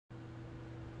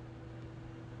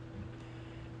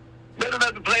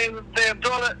not be playing in the damn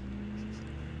toilet.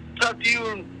 Talk to you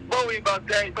and Bowie about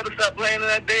that. You better stop playing in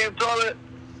that damn toilet.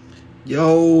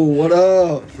 Yo, what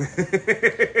up?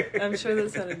 I'm sure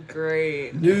that sounded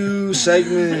great. New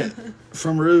segment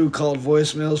from Rue called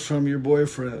Voicemails from Your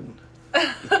Boyfriend.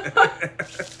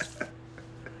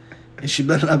 And she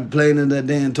better not be playing in that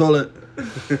damn toilet.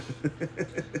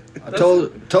 I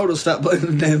told her to stop playing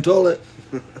in the damn toilet.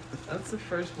 That's the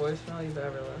first voicemail you've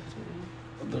ever left me.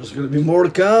 There's going to be more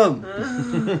to come.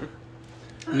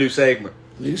 New segment.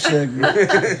 It's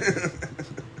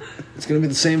going to be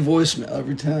the same voicemail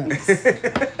every time. This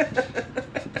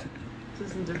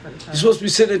isn't different time. You're supposed to be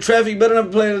sitting in traffic. You better not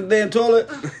be playing in the damn toilet.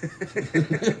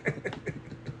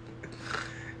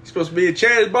 You're supposed to be a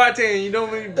charity bartender. You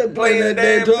don't be Playing in that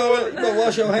damn toilet. You better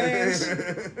wash your hands.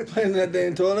 Playing in that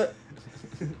damn toilet.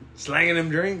 Slanging them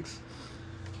drinks.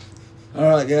 All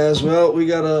right, guys. Well, we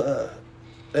got a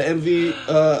MV,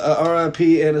 a RIP,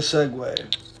 and a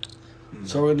segue.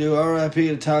 So we're going to do RIP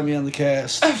to Tommy on the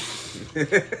cast.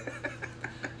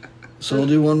 So we'll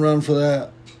do one run for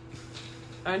that.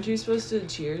 Aren't you supposed to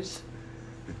cheers?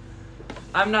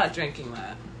 I'm not drinking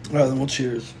that. All right, then we'll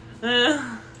cheers.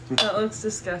 That looks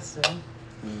disgusting.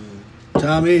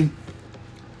 Tommy,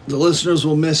 the listeners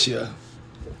will miss you.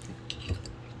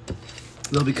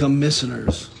 They'll become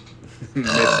missiners.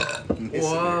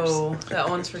 Whoa, that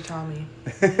one's for Tommy.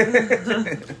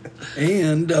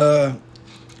 And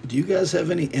do you guys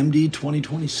have any MD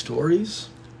 2020 stories?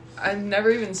 I've never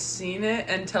even seen it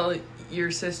until your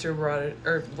sister brought it,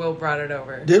 or Will brought it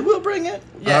over. Did Will bring it?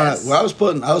 Yes. All right. Well,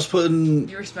 I was putting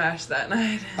You were smashed that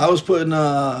night. I was putting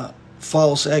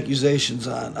false accusations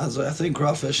on. I was like, I think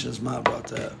Crawfish and his mom brought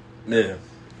that. Yeah.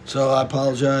 So I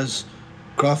apologize,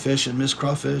 Crawfish and Miss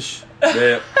Crawfish.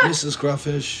 Yeah. Mrs.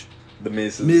 Crawfish. The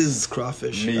Mrs. Ms.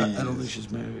 Crawfish. Ms. I don't think she's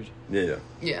married. Yeah.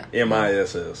 Yeah.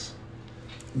 MISS.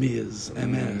 Ms.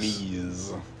 MS.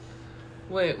 Ms.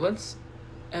 Wait, what's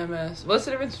MS? What's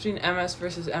the difference between MS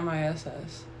versus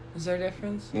MISS? Is there a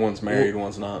difference? One's married,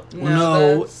 one's not.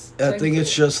 No, that's I think it's technically-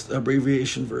 just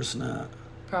abbreviation versus not.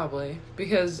 Probably.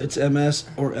 Because, It's MS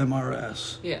or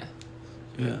MRS. yeah.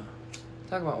 Yeah.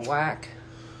 Talk about whack.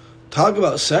 Talk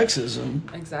about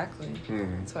sexism. Exactly.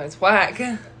 Mm. That's why it's whack.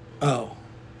 Oh.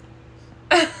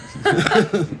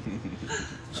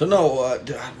 So no,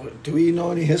 do we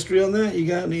know any history on that? You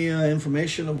got any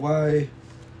information of why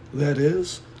that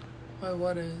is? Why,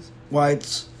 what is? Why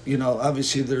it's,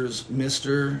 obviously there's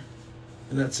Mr.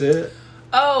 and that's it.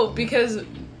 Oh, because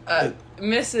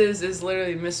Mrs. is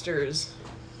literally Mr.'s.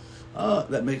 Oh,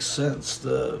 that makes sense.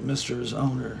 The Mr.'s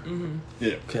owner. Mm-hmm.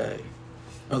 Yeah. Okay.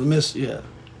 Oh, the Miss, yeah.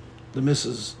 The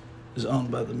Mrs. is owned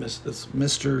by the Miss. That's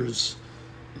Mr.'s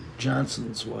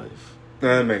Johnson's wife.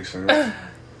 That makes sense.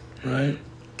 Right?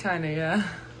 Kind of, yeah.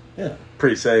 Yeah.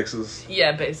 Pretty sexist.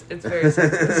 Yeah, it's very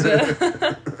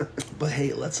sexist. But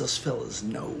hey, let's us fellas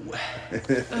know.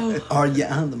 Oh. Are you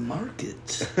on the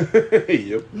market?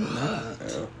 Yep. Not.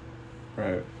 Yeah.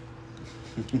 Right.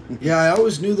 Yeah, I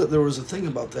always knew that there was a thing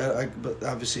about that. But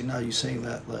obviously now you saying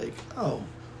that, like, oh,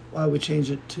 why we change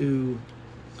it to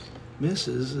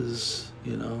Mrs. is,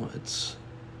 it's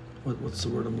what's the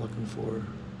word I'm looking for?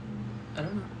 I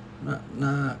don't know.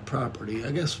 Not property.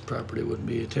 I guess property wouldn't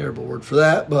be a terrible word for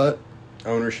that, but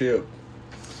Ownership.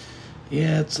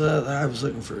 yeah, it's I was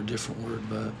looking for a different word,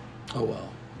 but oh well,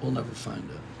 we'll never find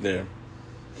it. Yeah.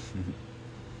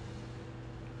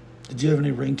 Did you have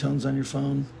any ringtones on your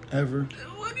phone ever?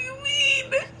 What do you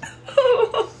mean?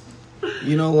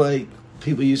 Like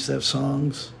people used to have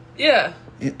songs, Yeah.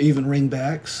 even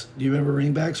ringbacks. Do you remember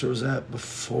ringbacks, or was that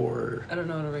before? I don't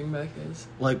know what a ringback is.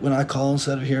 Like when I call,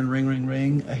 instead of hearing ring, ring,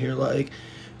 ring, I hear like,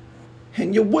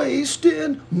 and you're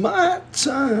wasting my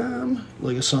time.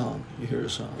 Like a song. You hear a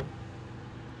song.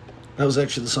 That was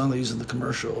actually the song they used in the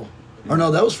commercial. Or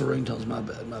no, that was for ringtones. My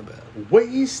bad.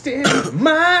 Wasting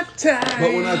my time.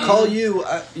 But when I call you,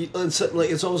 it's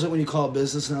almost like when you call a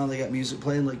business now, they got music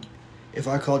playing. Like if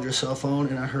I called your cell phone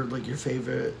and I heard like your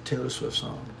favorite Taylor Swift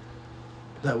song,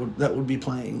 that would be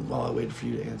playing while I waited for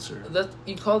you to answer.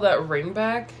 You call that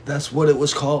ringback? That's what it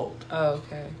was called. Oh,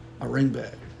 okay. A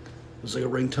ringback. It was like a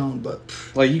ringtone, but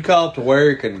Like you call up to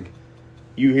work and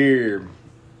you hear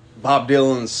Bob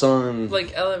Dylan's son.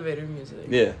 Like elevator music.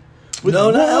 Yeah.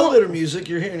 no, not elevator music.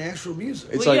 You're hearing actual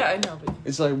music. It's Well, like, yeah, I know. But...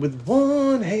 It's like with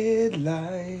one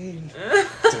headlight.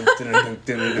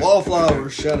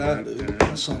 Wallflowers, shout out, dude.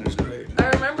 That song was great. I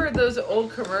remember those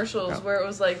old commercials where it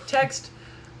was like text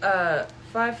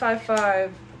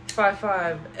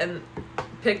 55555 and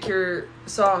pick your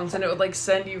songs, and it would like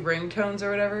send you ringtones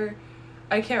or whatever.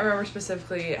 I can't remember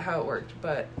specifically how it worked,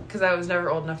 but because I was never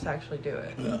old enough to actually do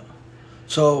it. Yeah.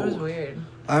 So It was weird.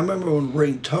 I remember when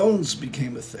ringtones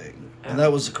became a thing, and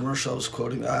that was the commercial I was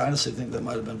quoting. I honestly think that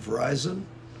might have been Verizon,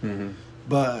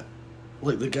 but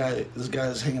like this guy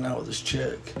is hanging out with this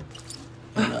chick,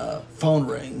 and phone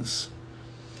rings,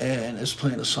 and is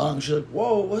playing a song. She's like,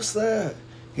 "Whoa, what's that?"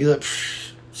 He's like,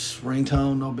 "It's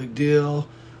ringtone, no big deal.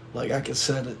 Like I can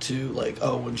set it to like,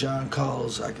 oh, when John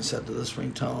calls, I can set it to this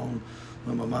ringtone.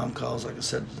 When my mom calls, I can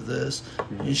set it to this."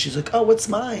 And she's like, "Oh, what's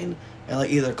mine?" And like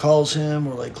either calls him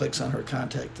or like clicks on her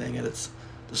contact thing, and it's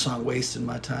the song "Wasting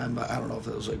My Time." But I don't know if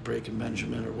it was like Breaking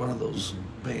Benjamin or one of those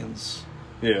bands,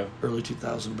 early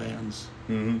 2000 bands.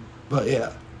 But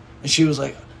yeah, and she was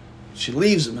like, she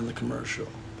leaves him in the commercial,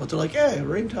 but they're like, "Hey,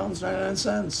 ringtone's 99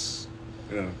 cents."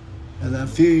 Yeah. And then a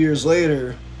few years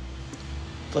later,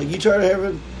 like you try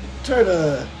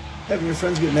to having your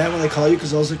friends get mad when they call you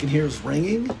because all they can hear is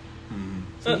ringing.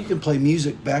 So you can play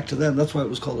music back to them. That's why it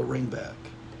was called a ringback.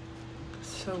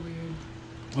 So weird.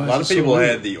 Why A lot is of it so people weird?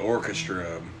 had the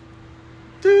orchestra.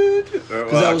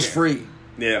 Because that was free.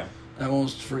 Yeah. That one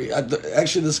was free.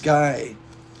 Actually, this guy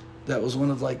that was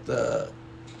one of like the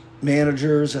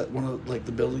managers at one of like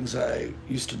the buildings I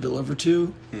used to deliver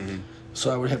to.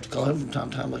 So I would have to call him from time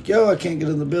to time, like, "Yo, I can't get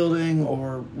in the building,"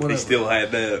 or whatever. He still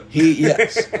had that.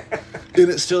 Yes, and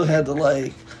it still had to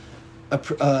like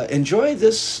enjoy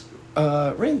this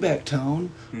ringback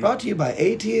tone brought to you by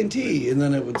AT&T, and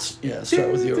then it would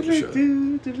start with the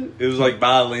orchestra. It was like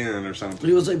violin or something.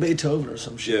 It was like Beethoven or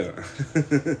some shit.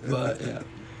 Yeah. But yeah.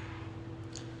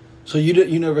 So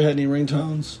you never had any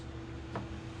ringtones?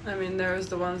 I mean, there was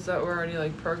the ones that were already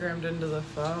like programmed into the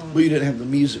phone. Well, you didn't have the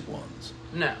music ones.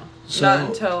 No, So- not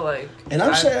until like. And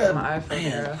I'm sad, my iPhone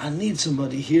man, era. I need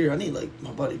somebody here. I need like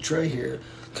my buddy Trey here.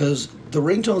 Because the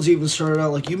ringtones even started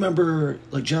out like, you remember,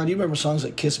 like John, you remember songs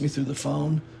like "Kiss Me Through the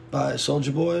Phone" by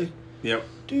Soulja Boy? Yep.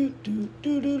 Do do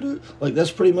do do do. Like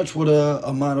that's pretty much what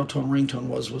a monotone ringtone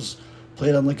was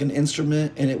played on like an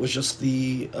instrument, and it was just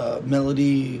the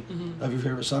melody of your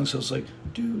favorite song. So it's like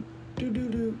do do do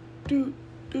do do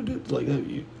do do, like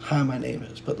 "Hi, My Name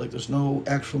Is," but like there's no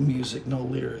actual music, no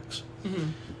lyrics.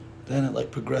 Then it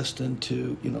like progressed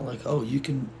into like, oh, you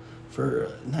can,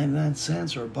 for 99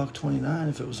 cents or $1.29,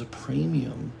 if it was a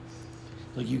premium,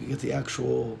 like you could get the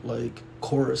actual like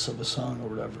chorus of a song or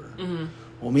whatever.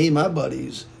 Well, me and my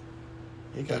buddies,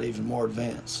 it got even more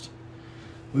advanced.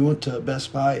 We went to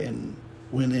Best Buy and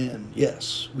went in.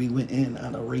 Yes, we went in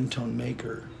on a ringtone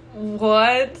maker.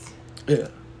 What? Yeah.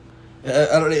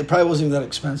 I don't. It probably wasn't even that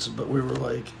expensive, but we were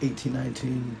like 18,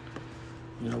 19,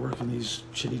 working these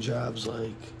shitty jobs,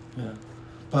 like, yeah.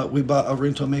 But we bought a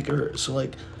ringtone maker, so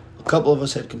like a couple of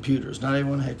us had computers. Not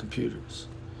everyone had computers.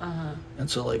 And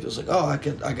so like it was like, oh,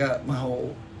 I got my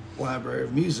whole library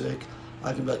of music.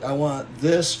 I can be like, I want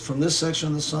this from this section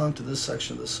of the song to this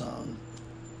section of the song.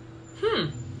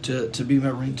 To be my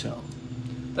ringtone.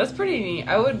 That's pretty neat.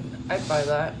 I'd buy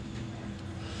that.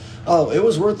 Oh, it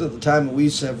was worth it at the time when we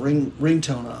used to have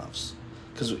ringtone offs.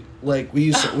 Because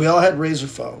we all had Razor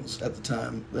phones at the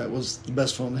time. That was the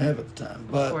best phone to have at the time.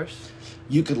 But Of course.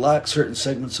 you could lock certain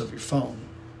segments of your phone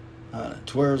on it.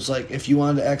 To where it was like, if you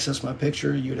wanted to access my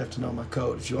picture, you'd have to know my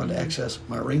code. If you wanted to access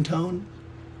my ringtone,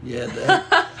 you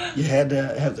had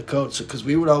to have the code. So, because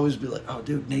we would always be like, oh,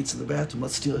 dude, Nate's in the bathroom.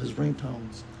 Let's steal his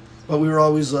ringtones. But we were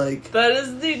always like... That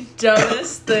is the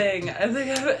dumbest thing I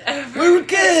think I've ever... We were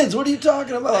kids! What are you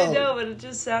talking about? I know, but it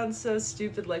just sounds so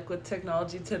stupid, like, with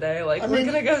technology today. Like, we're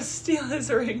gonna go steal his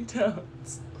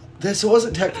ringtones. This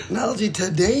wasn't technology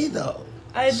today, though.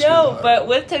 I know, but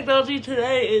with technology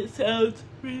today, it sounds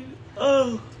really...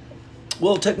 Oh.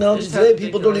 Well, technology It today, sounds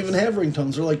people don't even ridiculous. have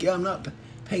ringtones. They're like, yeah, I'm not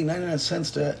paying 99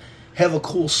 cents to have a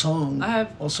cool song I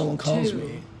have while someone calls 2.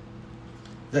 me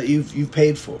that you've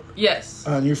paid for Yes.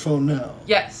 on your phone now.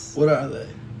 Yes. What are they?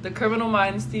 The Criminal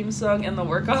Minds theme song and the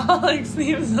Workaholics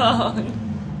theme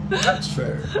song. That's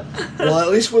fair. Well, at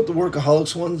least with the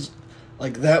Workaholics ones,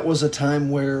 like that was a time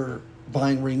where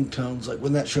buying ringtones, like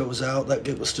when that show was out, that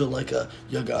it was still like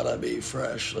you gotta be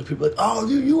fresh. Like people like, oh,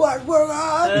 you watch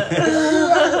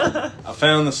Workaholics? I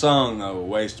found the song though,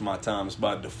 "Waste My Time." It's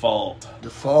by Default.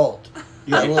 Default.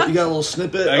 You got a little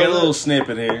snippet? I got a of little it?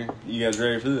 snippet here. You guys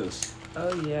ready for this?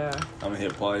 Oh, yeah. I'm gonna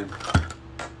hit play.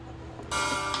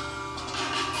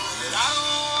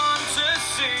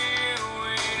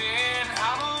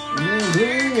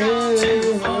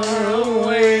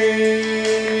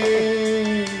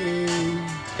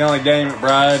 Kind of like Danny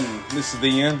McBride, and this is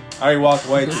the end. I already walked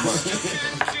away too much.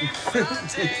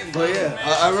 But yeah,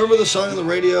 I remember the song on the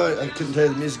radio. I couldn't tell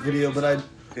you the music video, but I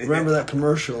remember that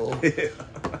commercial,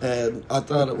 and I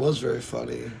thought it was very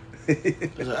funny.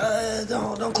 He's like,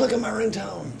 don't click on my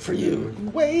ringtone for you.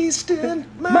 Wasting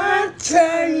my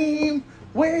time.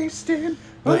 Wasting.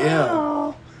 But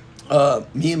yeah,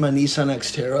 me and my Nissan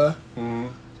Xterra,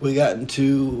 we got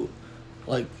into,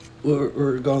 like, we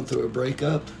were going through a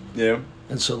breakup. Yeah.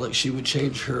 And so, like, she would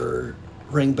change her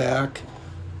ring back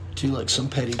to, like, some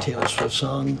petty Taylor Swift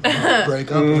song,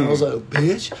 breakup, and I was like,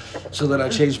 bitch. So then I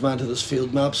changed mine to this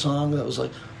Field Map song that was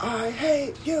like, I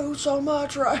hate you so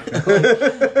much, right?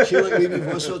 Like, she like made me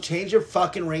voice, so change your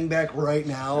fucking ring back right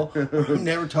now, or I'm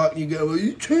never talking to you. Go, well,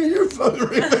 you change your fucking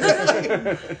ring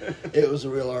back. It was a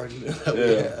real argument that we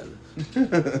had.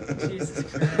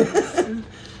 Jesus Christ.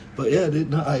 But yeah, dude,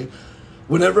 no,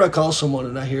 whenever I call someone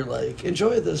and I hear, like,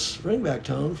 enjoy this ringback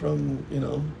tone from,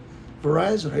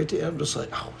 Verizon, right? I'm just like,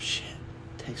 oh, shit,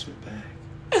 takes me back.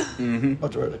 Mm-hmm.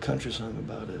 About to write a country song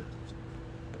about it.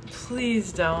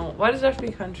 Please don't. Why does it have to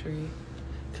be country?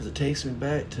 Because it takes me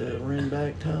back to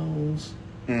ringback tones.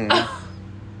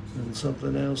 Mm-hmm. And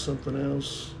something else.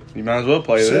 You might as well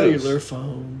play Cellular this.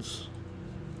 phones.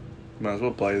 You might as well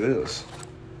play this.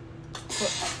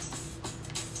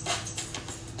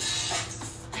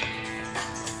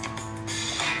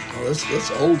 Oh,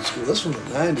 that's old school. That's from the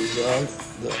 90s, dog.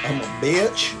 I'm a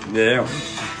bitch. Yeah.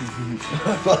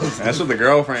 That's what the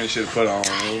girlfriend should have put on.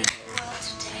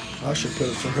 I should put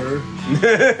it for her.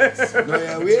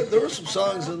 No, yeah, there were some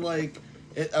songs in, like,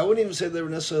 I wouldn't even say they were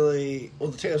necessarily, well,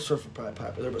 the Taylor Swift were probably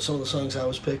popular, but some of the songs I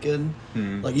was picking,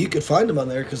 like, you could find them on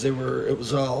there because it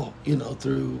was all,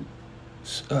 through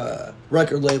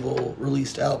record label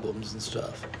released albums and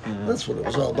stuff. That's what it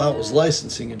was all about, was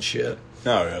licensing and shit.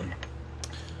 Oh, yeah.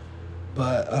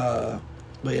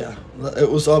 But yeah, it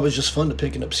was always just fun to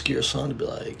pick an obscure song to be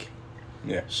like,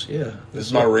 yeah. Yeah. This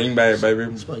is my ring bag, baby.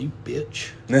 This is about you, bitch.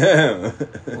 Yeah.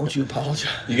 Won't you apologize?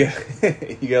 You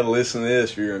got to listen to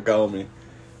this if you're going to call me.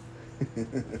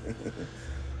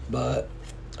 But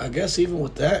I guess even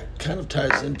with that, kind of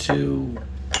ties into,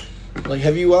 like,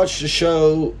 have you watched a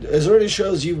show? Is there any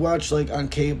shows you've watched, like, on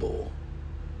cable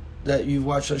that you've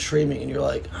watched on streaming and you're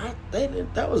like,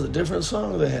 that was a different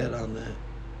song they had on that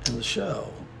in the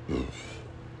show?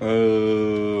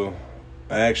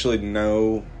 Actually,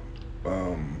 no.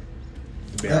 To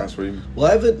be honest with you. Well,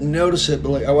 I haven't noticed it, but,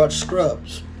 like, I watched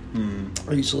Scrubs.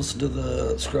 I used to listen to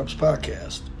the Scrubs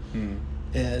podcast.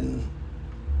 And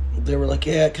they were like,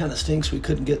 yeah, it kind of stinks we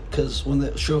couldn't get, because when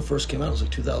the show first came out, it was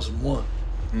like 2001.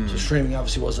 So streaming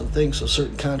obviously wasn't a thing. So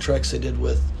certain contracts they did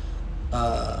with,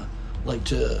 like,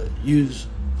 to use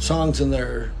songs in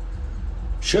their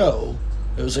show,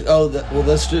 it was like,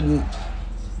 this didn't,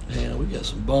 we got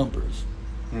some bumpers.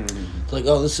 It's like,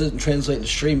 this isn't translating to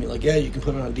streaming. Like, yeah, you can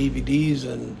put it on DVDs,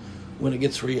 and when it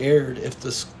gets re-aired, if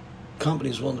this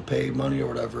company's willing to pay money or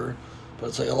whatever. But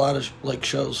it's like a lot of like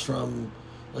shows from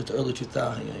like the early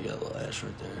 2000s. You got a little ash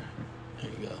right there.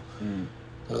 There you go.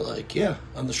 They're like, yeah,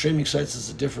 on the streaming sites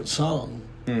it's a different song,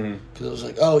 because it was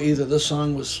like, either this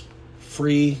song was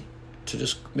free to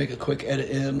just make a quick edit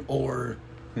in, or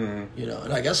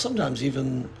and I guess sometimes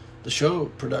even the show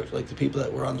product, like the people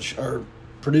that were on the show or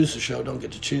produce the show, don't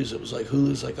get to choose. It was like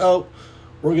Hulu's like,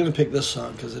 we're gonna pick this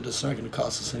song because it's not gonna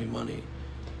cost us any money.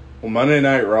 Well, Monday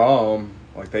Night Raw,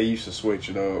 like, they used to switch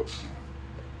it up,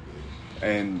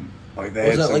 and like they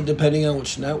was that like depending on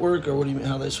which network, or what do you mean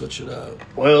how they switch it up?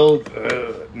 Well,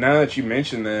 now that you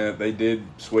mention that, they did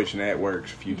switch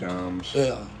networks a few times.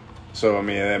 Yeah. So I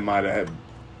mean, that might have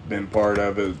been part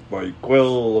of it. Like,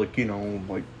 well, like,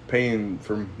 like paying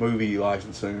for movie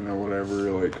licensing or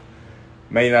whatever, like,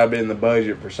 may not have been the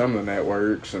budget for some of the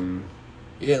networks. And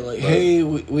yeah, like, hey,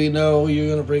 we know you're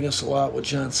going to bring us a lot with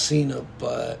John Cena,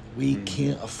 but we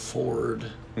can't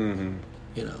afford,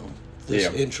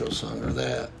 this intro song or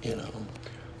that,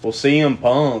 Well, CM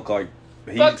Punk, like,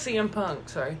 fuck CM Punk,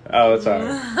 sorry. Oh, that's all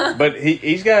right. But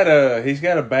he's got a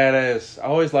badass. I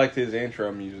always liked his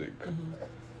intro music.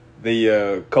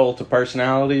 The Cult of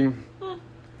Personality. I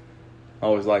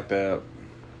always liked that.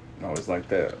 I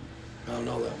don't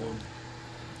know that one.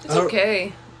 It's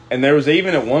okay. And there was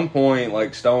even at one point,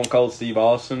 like, Stone Cold Steve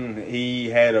Austin,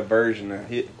 he had a version of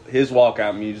his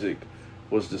walkout music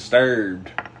was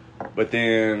Disturbed, but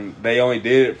then they only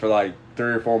did it for like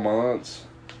 3 or 4 months,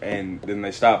 and then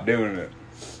they stopped doing it.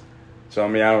 So I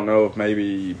mean, I don't know if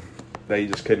maybe they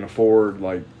just couldn't afford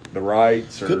like the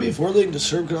rights. Or could be before they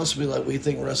Disturbed. Could also be like, we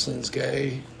think wrestling's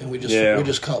gay, and we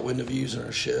just caught wind of using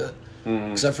our shit.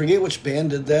 Because I forget which band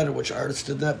did that or which artist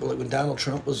did that, but like when Donald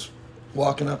Trump was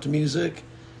walking out to music,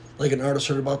 like an artist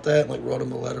heard about that and like wrote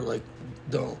him a letter like,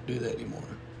 don't do that anymore.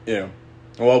 Yeah.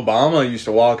 Well, Obama used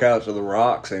to walk out to the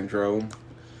Rock's intro.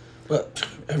 But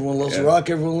everyone loves rock.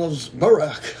 Everyone loves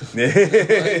Barack. Yeah.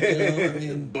 I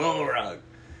mean, Barack.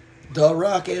 Da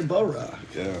Rock and Barack.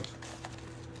 Yeah.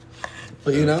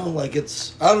 But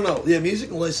it's I don't know. Yeah,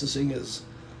 music and licensing is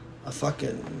a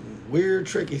fucking weird,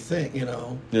 tricky thing.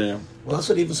 Yeah. Well, that's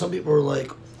what even some people are like.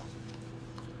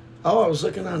 Oh, I was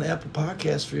looking on Apple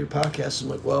Podcasts for your podcast. I'm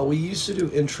like, well, we used to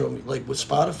do intro like with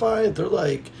Spotify. They're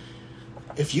like,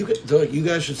 they're like, you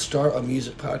guys should start a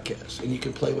music podcast and you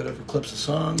can play whatever clips of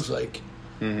songs. Like,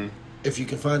 if you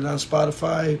can find it on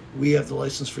Spotify, we have the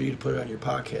license for you to put it on your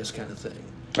podcast, kind of thing.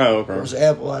 Oh, okay. Whereas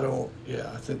Apple, I don't.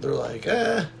 Yeah, I think they're like,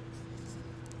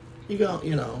 you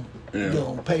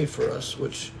gonna pay for us.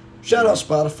 Which shout out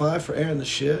Spotify for airing the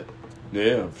shit.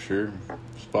 Yeah, for sure.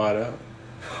 Spot out.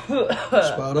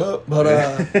 Spot up, but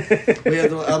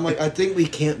I'm like, I think we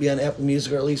can't be on Apple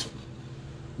Music, or at least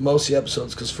most of the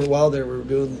episodes, because for a while there we were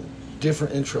doing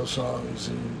different intro songs,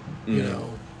 and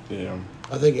Yeah.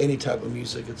 I think any type of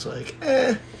music, it's like,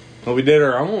 Well, we did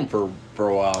our own for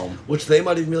a while. Which they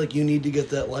might even be like, you need to get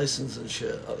that license and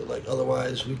shit. Like,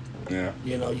 otherwise, you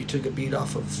took a beat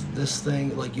off of this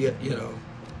thing. Like, I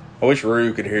wish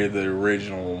Rue could hear the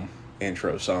original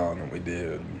intro song that we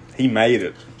did. He made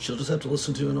it. She'll just have to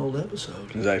listen to an old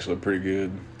episode. It was actually pretty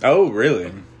good. Oh,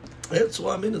 really? That's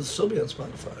why it'll still be on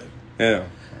Spotify. Yeah,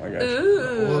 I got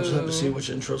you. We'll just have to see which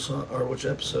intro song or which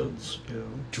episodes.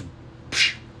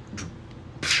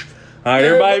 All right,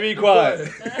 everybody be quiet.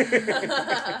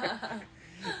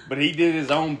 But he did his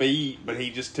own beat, but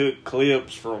he just took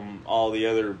clips from all the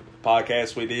other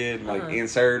podcasts we did, and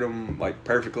inserted them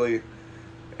perfectly.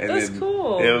 And That's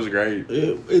cool. It was great.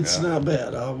 It's not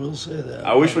bad. I will say that.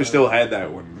 I wish we still had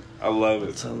that one. I love it.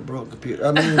 It's on a broken computer.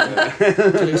 I mean, like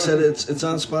I said, it's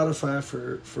on Spotify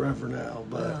for forever now,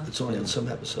 but it's only on some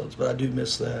episodes. But I do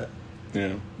miss that.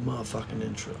 Yeah. Motherfucking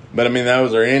intro. But I mean, that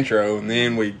was our intro, and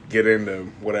then we get into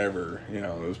whatever. It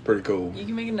was pretty cool. You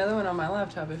can make another one on my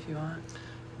laptop if you want.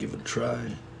 Give it a try.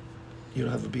 You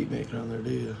don't have a beat maker on there,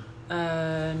 do you?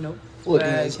 Nope. Look,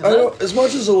 guys, I don't, as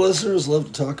much as the listeners love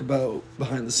to talk about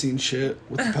behind the scenes shit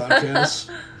with the podcast,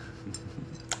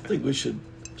 I think we should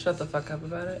shut the fuck up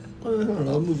about it. Well, I don't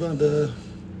know. Move on to.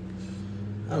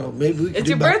 I don't know. Maybe we could. It's do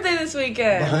your birthday this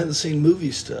weekend. Behind the scene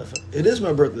movie stuff. It is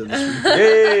my birthday this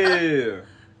weekend.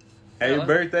 Yeah. Hey,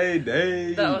 birthday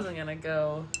day. That wasn't gonna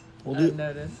go. We'll do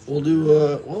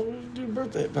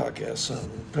birthday podcast.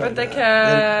 Birthday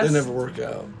cast. They never work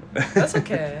out. That's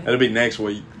okay. That'll be next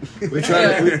week. We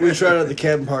tried it at the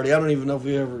cabin party. I don't even know if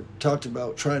we ever talked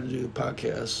about trying to do the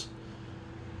podcast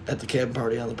at the cabin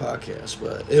party on the podcast,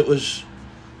 but it was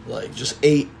like just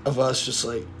 8 of us, just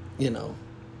like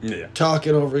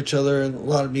talking over each other, and a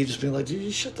lot of me just being like, "Dude,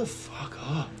 you shut the fuck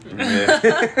up." Yeah.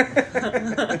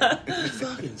 You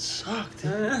fucking suck,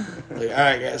 dude. Like, all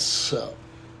right, guys, so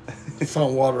I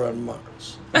found water on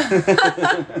Mars.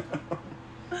 I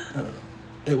don't know.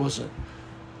 It wasn't.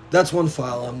 That's one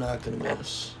file I'm not going to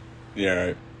miss. Yeah,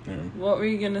 right. Yeah. What were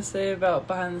you going to say about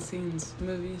behind the scenes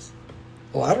movies?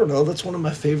 Well, I don't know. That's one of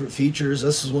my favorite features.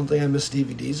 This is one thing I miss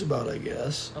DVDs about, I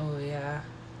guess. Oh, yeah.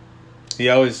 He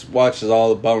always watches all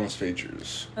the bonus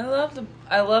features. I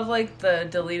love like the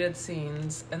deleted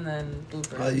scenes and then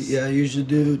bloopers. I usually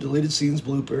do deleted scenes,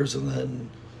 bloopers, and then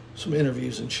some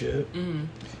interviews and shit. Mm-hmm.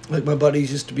 Like my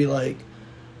buddies used to be like,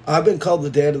 I've been called the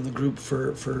dad of the group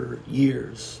for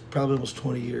years, probably almost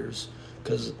 20 years,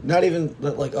 because not even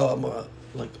like, oh, I'm a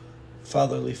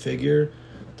fatherly figure.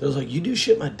 They was like, you do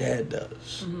shit my dad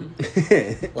does.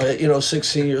 Mm-hmm. Like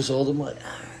 16 years old, I'm like,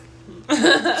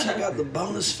 check out the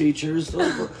bonus features. They're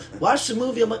like, watch the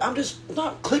movie. I'm like, I'm just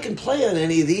not click and play on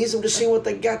any of these. I'm just seeing what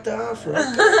they got to offer.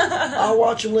 I'll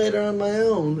watch them later on my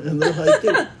own. And they're like,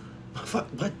 dude,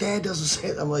 my dad doesn't say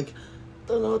it. I'm like,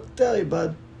 don't know what to tell you,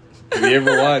 bud. Have you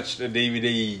ever watched a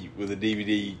DVD with a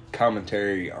DVD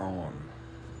commentary on?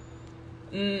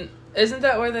 Isn't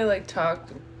that where they talk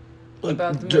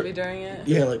about the movie during it?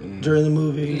 Yeah, during the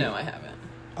movie. No, I haven't.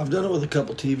 I've done it with a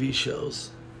couple TV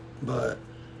shows, and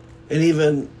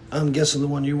even I'm guessing the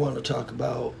one you want to talk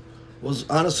about was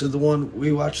honestly the one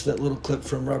we watched, that little clip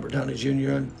from Robert Downey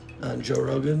Jr. on Joe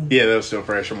Rogan. Yeah, that was still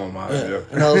fresh in my mind. Yeah.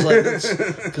 And I was like,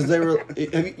 because they were.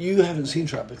 You haven't seen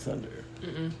Tropic Thunder.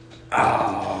 Mm-mm.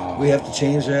 Oh. We have to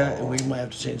change that, and we might have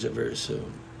to change that very soon.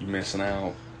 You're missing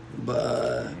out.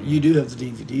 But you do have the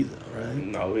DVD, though, right?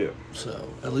 No, yeah. So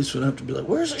at least we don't have to be like,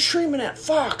 where's it streaming at?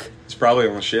 Fuck. It's probably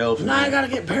on the shelf. Now I gotta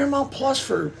get Paramount Plus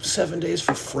for 7 days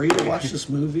for free to watch this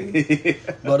movie.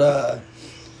 Yeah. But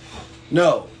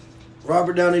no,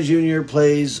 Robert Downey Jr.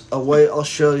 plays a white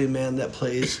Australian man that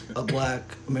plays a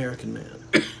black American man.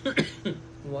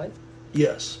 What?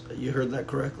 Yes, you heard that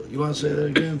correctly. You want to say that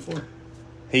again for?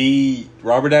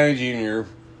 Robert Downey Jr.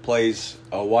 plays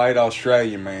a white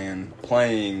Australian man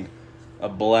playing a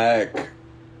black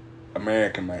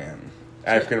American man,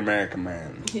 African American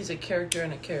man. He's a character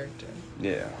in a character.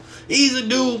 Yeah. He's a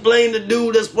dude playing the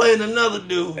dude that's playing another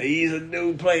dude. He's a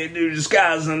dude playing dude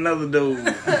disguising another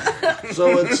dude.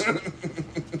 So it's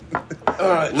all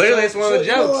right. Literally, it's one of the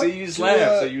you know jokes. what? So you just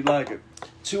laugh, so you like it.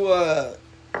 To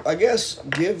I guess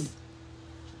give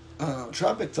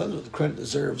Tropic Thunder the credit it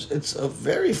deserves. It's a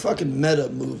very fucking meta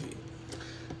movie.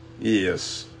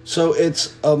 Yes. So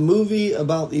it's a movie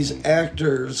about these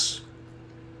actors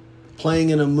playing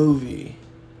in a movie.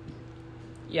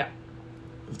 Yeah.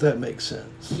 If that makes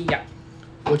sense. Yeah.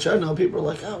 Which I know people are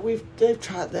like, oh, they've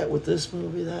tried that with this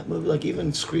movie, that movie. Like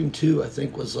even Scream 2, I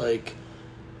think, was like,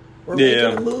 we're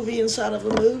making a movie inside of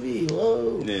a movie.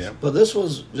 Whoa. Yeah. But this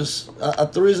was just,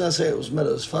 the reason I say it was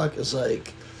meta as fuck is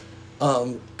like,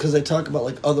 because they talk about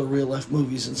like other real life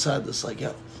movies inside this, like,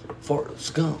 yo,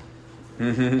 Forrest Gump.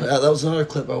 Mm-hmm. That was another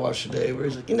clip I watched today where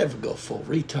he's like, you never go full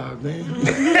retard, man.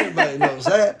 Everybody knows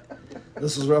that.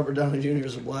 This was Robert Downey Jr.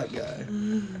 as a black guy.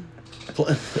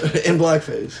 In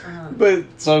blackface. But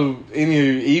so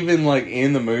even like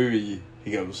in the movie,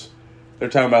 he goes, they're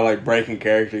talking about like breaking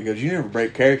character. He goes, you never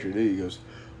break character, do you? He goes,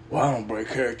 well, I don't break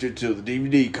character till the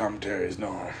DVD commentary is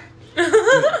done.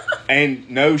 And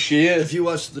no shit. If you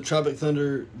watch the Tropic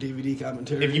Thunder DVD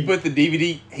commentary, If you put the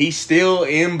DVD, he's still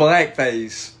in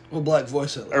blackface. well, black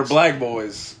voice at least. Or black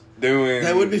boys doing.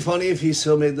 That would be funny if he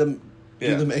still made them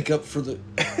do the makeup for the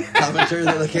commentary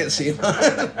that they can't see him on.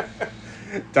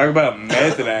 Talk about a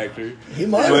method actor. He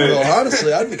might have, though.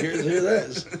 Honestly, I'd be curious to hear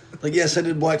that. Like, yes, I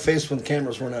did blackface when the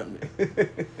cameras weren't on me.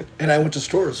 And I went to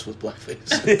stores with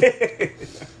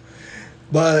blackface.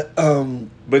 But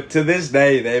to this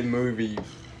day, that movie,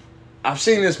 I've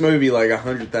seen this movie like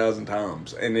 100,000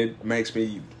 times, and it makes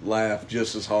me laugh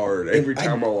just as hard every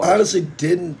time I watch it. I honestly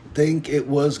didn't think it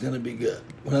was going to be good.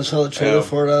 When I saw the trailer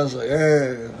for it, I was like,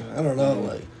 I don't know.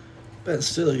 Like, Ben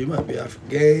Stiller, you might be out for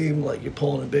game. Like, you're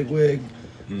pulling a big wig.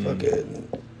 Fucking,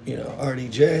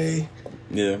 RDJ.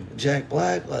 Yeah. Jack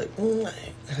Black. Like,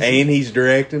 and he's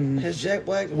directing. Has Jack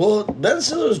Black... Well, Ben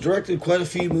Stiller's directed quite a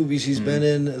few movies he's been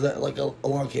in. That, like,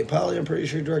 Along Came Polly, I'm pretty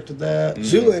sure he directed that.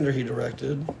 Zoolander he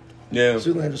directed. Yeah.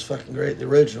 Zoolander's fucking great. The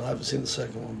original. I haven't seen the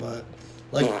second one, but...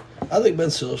 Like, I think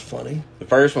Ben Stiller's funny. The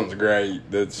first one's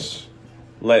great. That's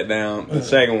let down. The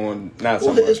second one, not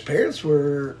so much. His parents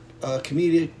were a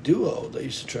comedic duo that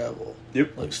used to travel.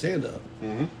 Yep. Like, stand-up.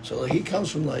 Mm-hmm. So, like, he comes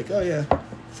from, like,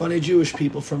 funny Jewish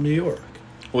people from New York.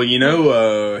 Well,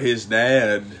 his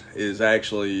dad is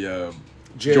actually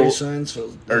Jerry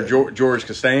Seinfeld. Or George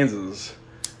Costanza's.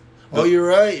 Oh, you're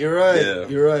right. Yeah.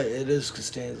 You're right. It is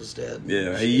Costanza's dad.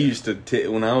 Yeah, he used to...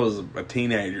 when I was a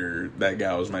teenager, that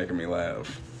guy was making me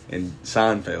laugh. In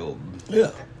Seinfeld.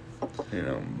 Yeah.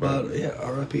 But yeah,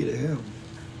 R.I.P. to him.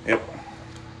 Yep.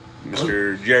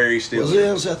 Mr. Jerry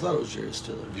Stiller. Was it? I thought it was Jerry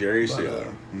Stiller. Jerry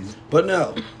Stiller. But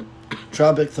no.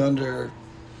 Tropic Thunder,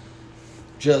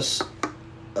 just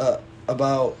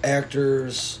about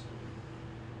actors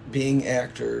being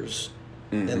actors,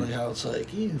 and like how it's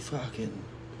like, you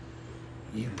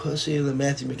pussy, and then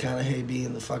Matthew McConaughey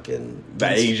being the fucking...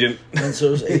 The agent. Ben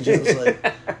Stiller's agent.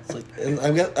 It's like, and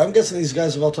I'm guessing these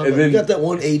guys have all talked about, you got that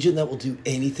one agent that will do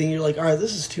anything. You're like, all right,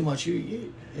 this is too much.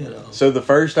 You know. So the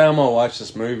first time I watched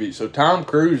this movie, so Tom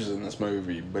Cruise is in this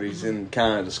movie, but he's in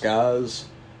kind of disguise.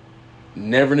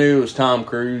 Never knew it was Tom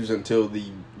Cruise until the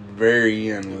very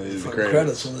end with the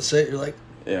credits. When they say it, you're like,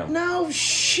 yeah, no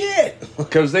shit.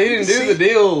 Because they didn't do the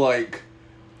deal like,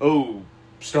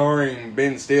 starring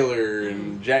Ben Stiller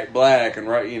and Jack Black, and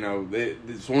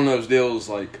it's one of those deals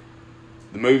like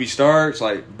the movie starts,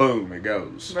 like boom, it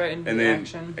goes right into and then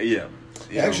action. Yeah.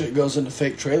 Actually, it goes into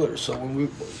fake trailers. So when the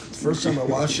first time I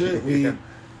watched it,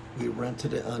 we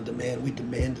rented it on demand. We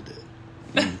demanded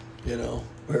it.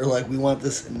 We were like, we want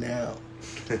this now.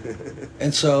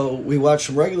 And so we watched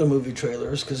some regular movie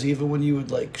trailers, because even when you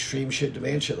would like stream shit,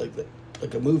 demand shit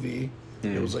like a movie,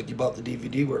 it was like you bought the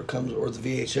DVD where it comes, or the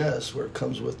VHS where it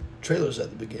comes with trailers at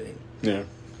the beginning. Yeah.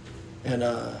 And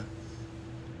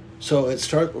so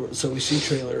we see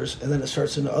trailers, and then it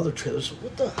starts into other trailers.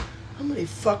 How many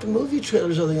fucking movie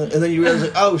trailers are they going? And then you realize,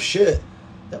 like, oh shit,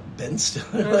 that Ben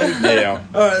Stiller. Yeah.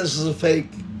 All right, this is a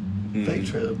fake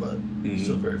trailer, but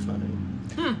still very funny.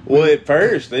 Well, at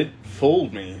first it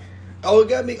fooled me. Oh, it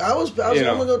got me. I was only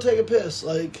gonna take a piss.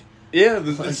 Like, yeah,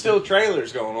 there's still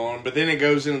trailers going on, but then it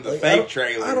goes into the fake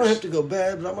trailers. I don't have to go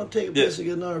bad, but I'm gonna take a piss and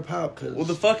get another pop. Well,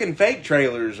 the fucking fake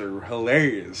trailers are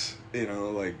hilarious.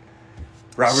 Like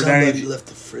Robert Somebody Downey left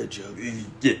the fridge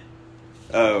open.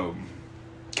 Yeah.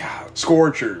 God,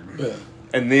 Scorcher. Yeah.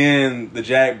 And then the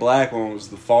Jack Black one was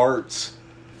the farts.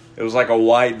 It was like a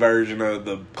white version of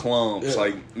the clumps,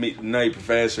 like Nutty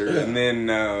Professor. Yeah. And then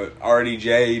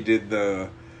RDJ did the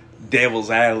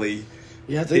Devil's Alley.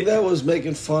 Yeah, I think that was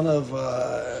making fun of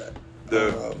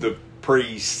the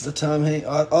priest. The Tom Hanks.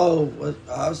 I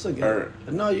was thinking.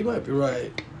 No, you might be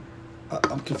right.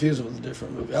 I'm confused with a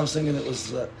different movie. I was thinking it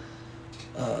was the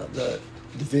Da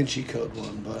Vinci Code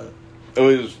one, but it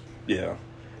was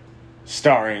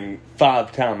starring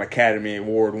 5-time Academy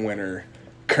Award winner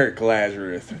Kirk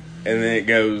Lazarus, and then it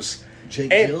goes.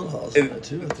 Jake Gyllenhaal's in it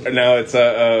too. I think. No, it's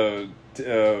the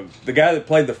guy that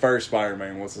played the first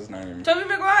Spider-Man. What's his name? Tobey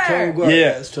Maguire.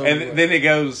 Yeah, and then it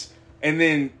goes, and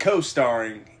then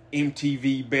co-starring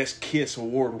MTV Best Kiss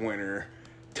Award winner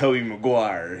Tobey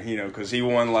Maguire. You know, because he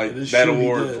won that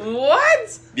award.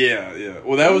 What? Yeah.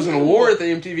 Well, that was an award at the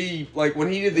MTV, like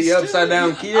when he did the Upside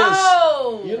Down Kiss.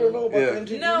 Oh, you don't know about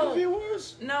the MTV movie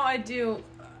awards? No, I do.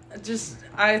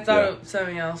 I thought of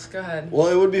something else. Go ahead. Well,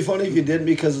 it would be funny if you did,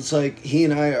 because it's like he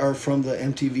and I are from the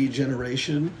MTV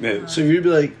generation. Yeah. So you'd be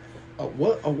like,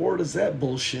 what award is that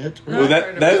bullshit? Well,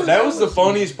 that was the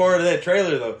funniest part of that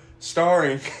trailer, though.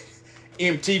 Starring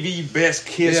MTV Best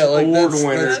Kiss Award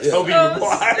winner Tobey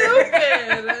Maguire.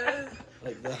 Stupid.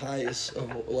 Like the highest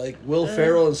of, like Will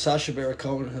Ferrell and Sacha Baron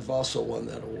Cohen have also won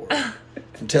that award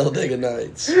from Talladega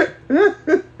Nights.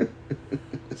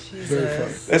 Very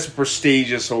funny. That's a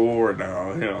prestigious award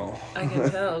now, you know. I can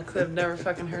tell, because I've never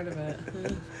fucking heard of it.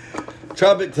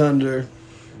 Tropic Thunder.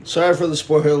 Sorry for the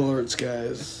spoiler alerts,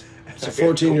 guys. It's a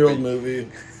 14-year-old movie.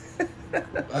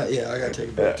 I gotta take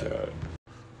it back to it.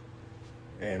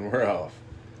 And we're off.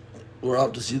 We're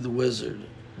off to see the Wizard.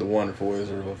 The Wonderful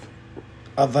Wizard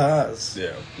of Oz.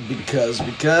 Yeah. Because.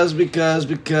 Because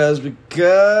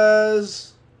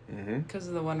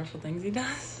of the wonderful things he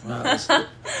does. Wow, let's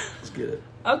get it.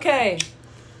 Okay.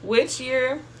 Which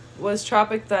year was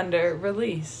Tropic Thunder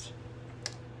released?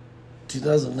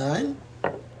 2009?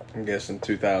 I'm guessing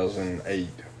 2008.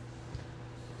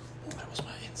 That was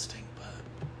my instinct, but...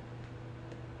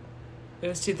 It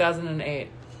was 2008.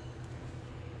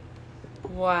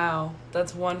 Wow.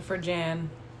 That's one for Jan.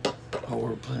 Oh,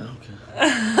 we're playing, okay.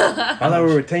 I thought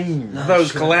we were a team. I thought it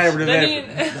was collaborative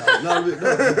effort. No.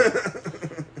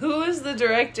 Who is the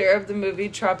director of the movie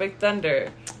Tropic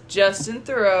Thunder? Justin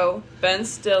Theroux, Ben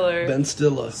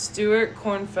Stiller, Stuart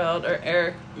Kornfeld, or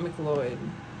Eric McLeod?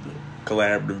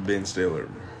 Collaborative Ben Stiller.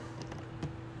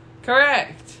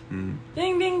 Correct. Ding,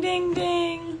 ding, ding,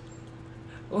 ding.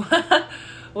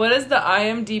 What is the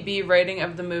IMDb rating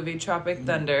of the movie Tropic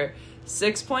Thunder?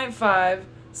 6.5,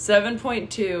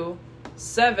 7.2,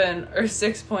 7, or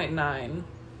 6.9?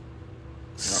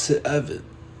 7.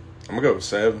 I'm going to go with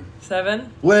 7.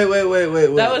 7? Wait.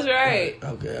 That was right.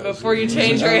 Okay. Before you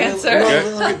change your answer.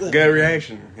 Good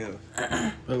reaction.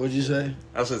 Yeah. Wait, what'd you say?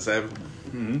 I said 7.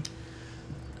 Mm-hmm.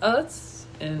 Oh, that's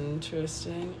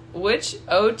interesting. Which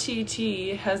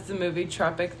OTT has the movie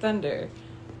Tropic Thunder?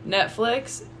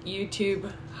 Netflix,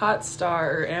 YouTube,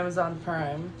 Hotstar, or Amazon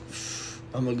Prime?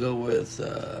 I'm going to go with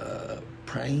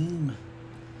Prime.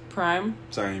 Prime?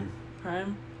 Same.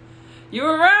 Prime? You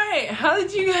were right! How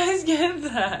did you guys get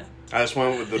that? I just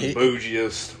went with the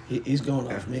bougiest. He's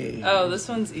going off me. Oh, this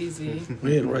one's easy. We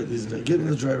didn't write these down. Get in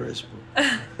the dry erase book.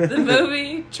 The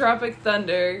movie Tropic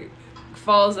Thunder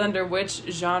falls under which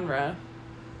genre?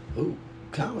 Ooh,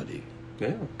 comedy.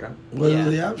 Yeah, okay. What are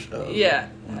the options? Yeah.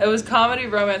 It was comedy,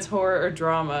 romance, horror, or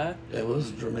drama. It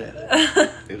was dramatic.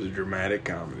 It was a dramatic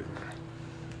comedy.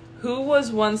 Who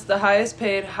was once the highest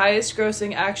paid, highest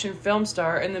grossing action film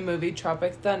star in the movie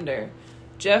Tropic Thunder?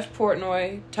 Jeff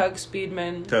Portnoy, Tug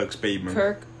Speedman.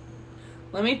 Kirk.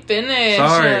 Let me finish.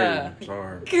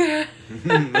 Sorry.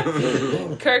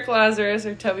 Kirk Lazarus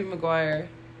or Tobey Maguire?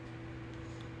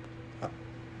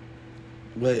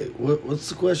 Wait, what's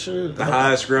the question? The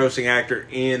highest grossing actor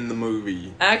in the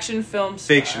movie. Action film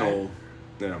star. Fictional.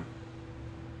 Yeah.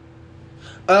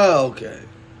 Oh, okay.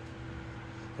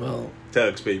 Well,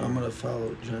 Tug Speedman. I'm going to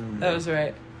follow John. That was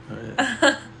right. All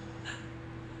right.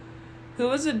 Who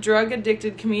was a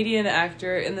drug-addicted comedian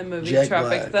actor in the movie Jack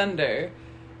Tropic Black. Thunder?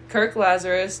 Kirk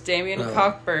Lazarus, Damien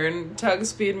Cockburn, Tug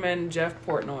Speedman, Jeff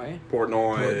Portnoy.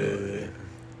 Portnoy.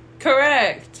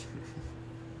 Correct.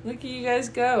 Look at you guys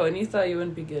go, and you thought you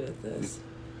wouldn't be good at this.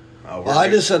 Oh, I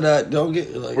just said that. Don't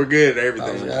get we're good at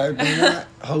everything. I do not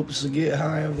hopes to get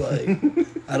high. I'm like,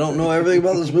 I don't know everything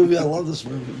about this movie. I love this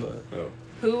movie, but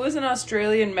who was an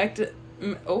Australian method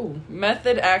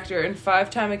actor and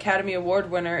 5-time Academy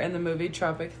Award winner in the movie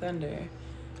Tropic Thunder?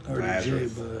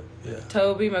 RDJ, but yeah.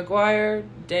 Tobey Maguire,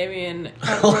 Damien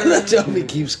Oh, that Tobey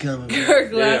keeps coming.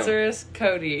 Kirk Lazarus,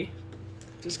 Cody.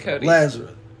 Just Cody.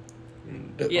 Lazarus.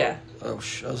 Yeah. I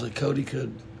was like, Cody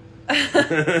could.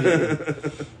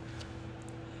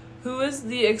 Who is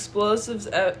the explosives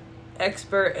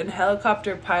expert and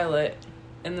helicopter pilot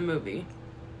in the movie?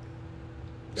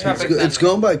 It's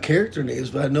going by character names,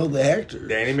 but I know the actors.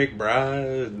 Danny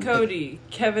McBride. Cody.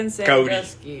 Kevin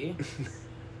Sandusky.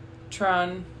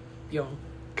 Tron Young.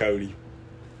 Cody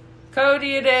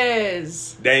it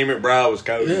is. Danny McBride was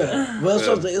Cody. Yeah. Well, that's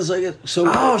something. It's like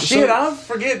shit! I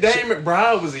forget Danny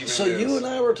McBride was even. So you and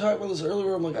I were talking about this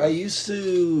earlier. I'm like, I used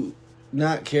to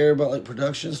not care about like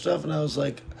production stuff, and I was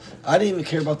like, I didn't even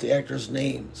care about the actors'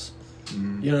 names. You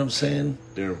know what I'm saying?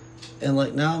 Yeah. And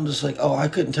like now, I'm just like, oh, I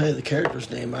couldn't tell you the character's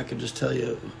name. I could just tell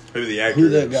you who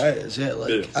that guy is. Yeah,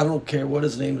 like I don't care what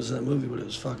his name is in that movie, but it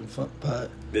was fucking fun.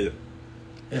 But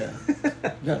yeah,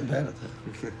 I've gotten bad at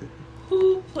that.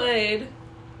 Who played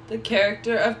the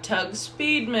character of Tug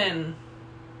Speedman?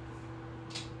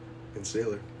 Ben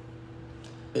Stiller.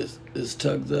 Is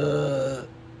Tug the?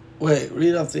 Wait,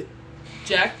 read off the.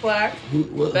 Jack Black,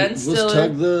 Ben Stiller,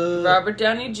 Tug Robert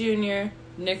Downey Jr.,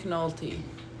 Nick Nolte.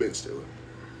 Ben Stiller.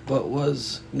 But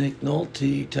was Nick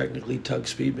Nolte technically Tug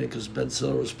Speedman because Ben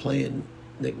Stiller was playing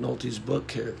Nick Nolte's book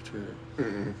character?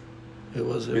 Mm-mm. It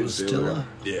was Stiller.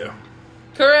 Yeah.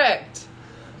 Correct.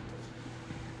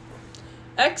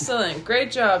 Excellent.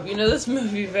 Great job. You know this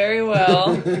movie very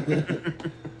well.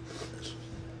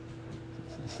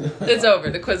 It's over.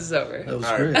 The quiz is over. That was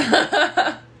great.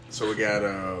 So we got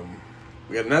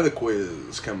another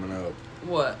quiz coming up.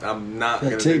 What? I'm not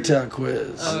gonna TikTok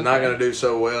quiz. I'm not gonna do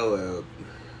so well at.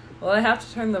 Well, I have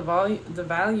to turn the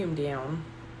volume down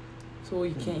so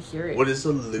you can't hear it. What is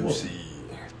a Lucy?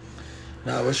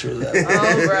 No, I wish it was that.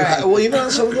 Oh, right. Well, even on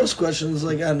some of those questions,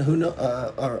 like on who know,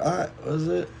 was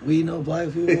it? We know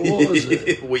black people. What was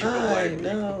it? We know black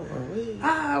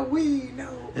people. We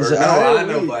know. Is it, I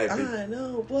know black people. I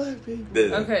know black people.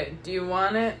 Yeah. Okay, do you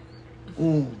want it?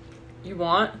 You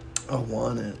want? I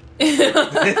want it.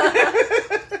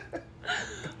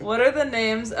 What are the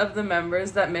names of the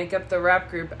members that make up the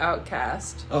rap group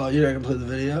Outkast? Oh, you're not gonna play the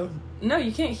video? No,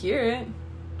 you can't hear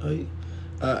it.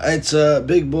 It's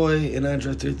Big Boy and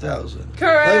Andre 3000.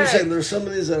 Correct. Like I'm saying, there's some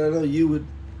of these that I know you would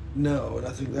know, and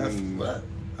I think that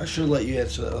I should let you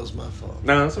answer that. That was my fault.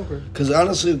 No, that's okay. Because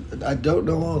honestly, I don't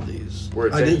know all these. We're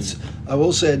a team. I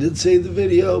will say I did save the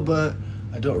video, but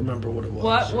I don't remember what it was.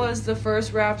 What was the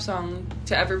first rap song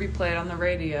to ever be played on the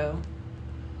radio?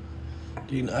 I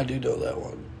do know that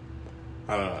one.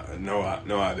 No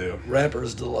idea.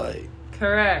 Rapper's Delight.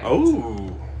 Correct.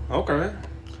 Oh, okay.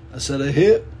 I said a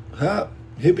hip hop,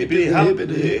 hippity hop.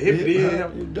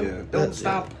 Don't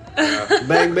stop.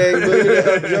 Bang bang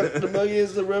boogie, the jump the boogie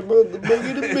is the rubber, the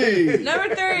boogie the bee.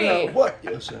 Number 3. No, what?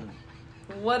 Yes, sir.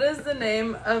 What is the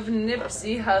name of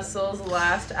Nipsey Hussle's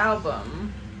last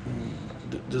album?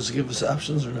 Does it give us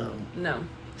options or no? No.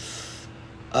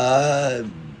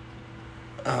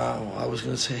 I was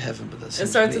gonna say heaven, but that's it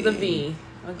starts with a V.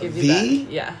 I'll give you V?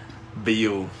 that. Yeah.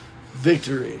 Veal.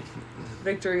 Victory.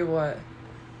 Victory what?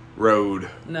 Road.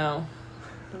 No.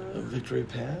 Victory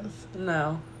Path?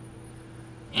 No.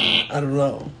 I don't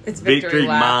know. It's Victory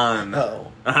Lap. Mine.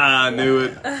 Oh. I knew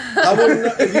it. I wouldn't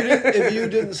know, if you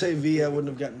didn't say V, I wouldn't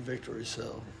have gotten Victory,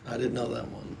 so I didn't know that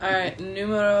one. Alright,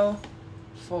 numero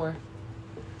 4.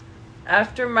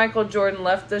 After Michael Jordan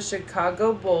left the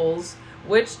Chicago Bulls,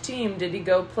 which team did he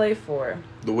go play for?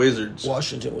 The Wizards.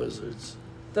 Washington Wizards.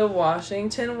 The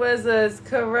Washington Wizards,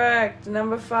 correct.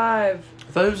 Number 5.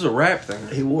 I thought it was a rap thing.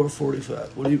 He wore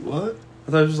 45. What?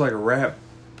 I thought it was like a rap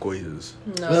quiz.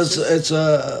 No, it's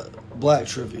black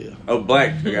trivia. Oh,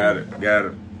 black. Got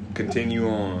it. Continue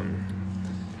on.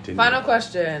 Final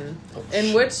question.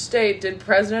 In which state did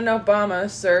President Obama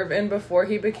serve in before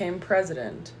he became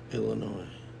president? Illinois.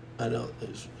 I know.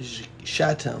 He's a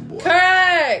Chi-Town boy.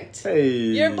 Correct! Hey.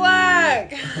 You're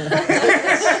black!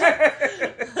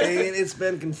 And it's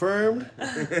been confirmed.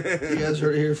 You guys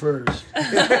heard it here first.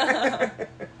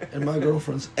 And my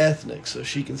girlfriend's ethnic, so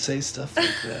she can say stuff like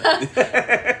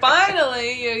that.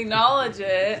 Finally, you acknowledge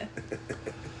it.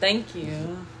 Thank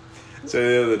you. So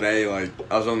the other day, like,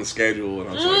 I was on the schedule and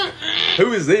I was like,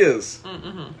 who is this?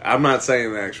 Mm-hmm. I'm not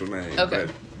saying the actual name. Okay.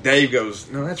 But Dave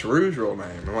goes, no, that's Rue's real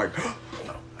name. I'm like, oh,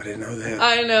 I didn't know that.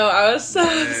 I know. I was so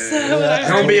upset when I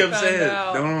Don't be found upset.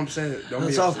 out. Don't upset. Don't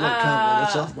That's be off upset. my comment.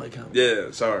 That's off my comment.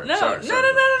 Yeah, sorry. No. Sorry.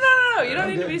 You don't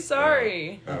need to be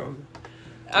sorry. Oh.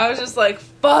 I was just like,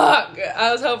 fuck.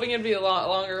 I was hoping it'd be a lot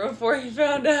longer before he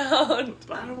found out.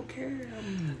 I don't care.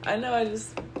 I know, I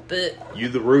just... But You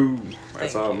the Rue.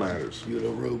 That's Thank all that you. matters. You the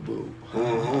robo.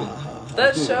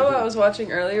 that show I was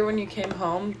watching earlier when you came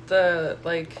home, the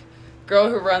Girl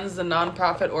who runs the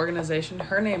nonprofit organization,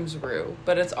 her name's Roo,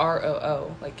 but it's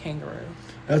ROO, like kangaroo.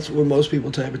 That's when most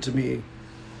people type it to me.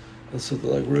 That's what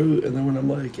they're like, Roo, and then when I'm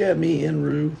like, yeah, me and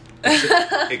Roo.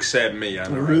 Except me, I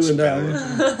know. Roo and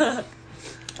I.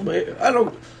 I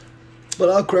don't, but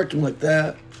I'll correct them like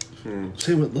that.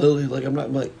 Same with Lily. Like, I'm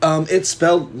not like, it's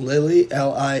spelled Lily,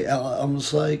 Lil. I'm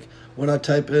just like, when I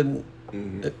type in,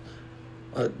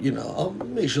 I'll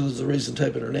make sure there's a reason to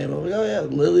type in her name. I'm like, oh yeah,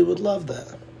 Lily would love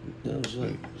that. You know, it's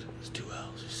like, it's 2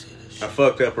 L's. You see this shit? I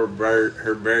fucked up her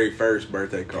very first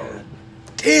birthday card. God.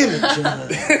 Damn it, John.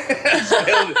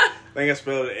 I think I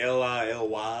spelled it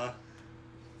Lily.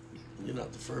 You're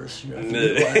not the first. You're not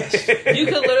the last. You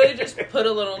could literally just put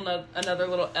another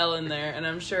little L in there, and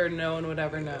I'm sure no one would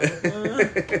ever know.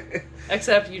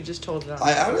 Except you just told it on.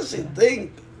 I honestly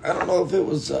think, I don't know if it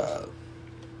was her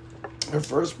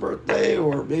first birthday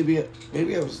or maybe I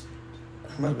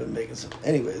might have been making some.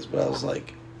 Anyways, but I was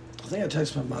like, I think I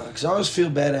texted my mom because I always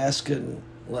feel bad asking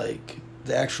like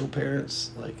the actual parents,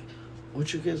 like,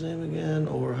 what's your kid's name again,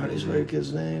 or how do you spell your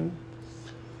kid's name?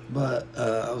 But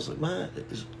I was like,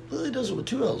 Lily does it with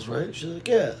 2 L's, right? She's like,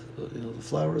 yeah. You know, the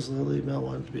flowers, Lily, Mel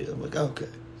wanted to be. I'm like, okay.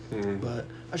 But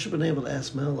I should have been able to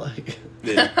ask Mel, like,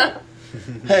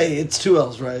 hey, it's 2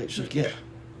 L's, right? She's like, yeah.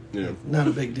 Not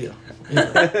a big deal.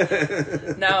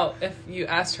 Yeah. Now, if you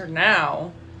asked her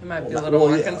now, it might be a little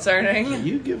more concerning.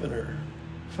 You giving her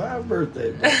 5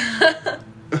 birthday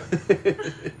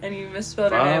and you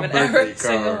misspelled her name in every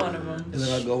single one of them. And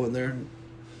then I'll go in there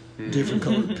and different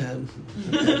colored pen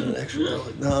and add an extra L.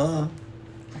 Like, nah.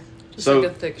 Just like a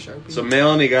thick Sharpie. So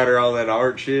Melanie got her all that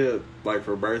art shit, like,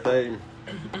 for her birthday.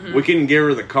 We couldn't give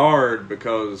her the card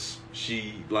because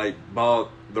she, like, bought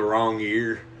the wrong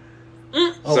year.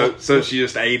 So she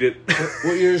just ate it.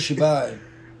 What year did she buy?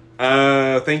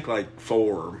 I think, like,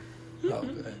 4.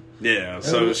 Okay. Yeah,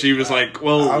 so she was like,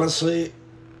 well... Honestly...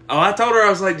 Oh, I told her, I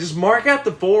was like, just mark out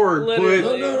the 4.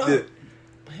 Literally. No.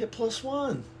 Hit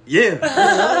 +1. Yeah.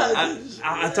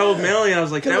 I told Melanie, I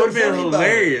was like, that would have been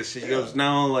hilarious. She goes,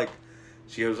 no, like...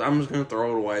 She goes, I'm just going to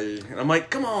throw it away. And I'm like,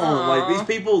 come on. Like, these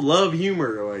people love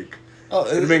humor. Like, it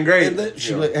would have been great. And then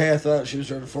she like, hey, I thought she was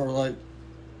ready for, like,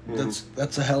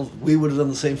 that's a hell... We would have done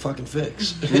the same fucking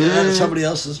fix. Somebody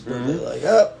else's birthday. Like,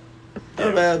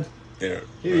 not bad. Yeah.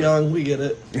 You're young. We get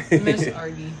it. Miss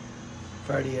Artie.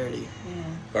 Farty Artie.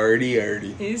 Yeah.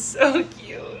 Artie. He's so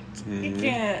cute. He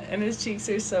can't. And his cheeks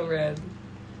are so red.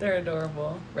 They're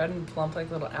adorable. Red and plump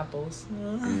like little apples.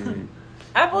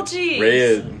 Apple cheeks.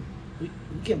 Red. You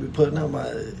can't be putting out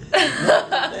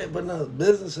putting out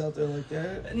business out there like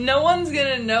that. No one's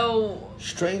gonna know.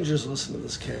 Strangers listen to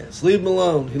this cast. Leave him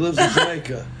alone. He lives in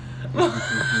Jamaica.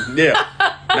 Yeah.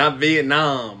 Not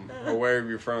Vietnam or wherever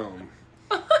you're from.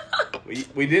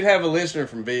 We did have a listener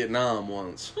from Vietnam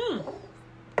once.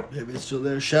 Maybe it's still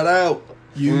there. Shout out.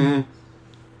 You.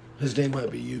 His name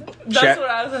might be you. That's what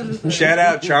I was going to say. Shout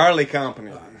out Charlie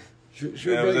Company.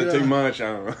 Sure, that was too much.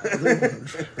 I don't know.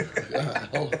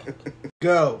 Hold on.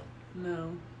 Go.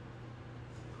 No.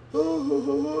 Is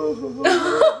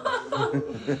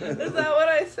that what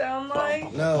I sound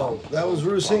like? No, that was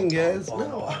Rue singing, guys.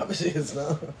 No, obviously it's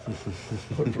not. I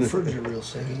would prefer your real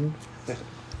singing.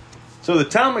 So the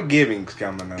time of giving's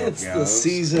coming up, It's guys. the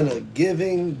season of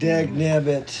giving,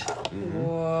 dagnabbit.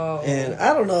 Whoa. And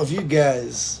I don't know if you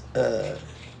guys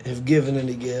have given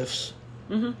any gifts.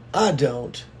 I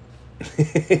don't.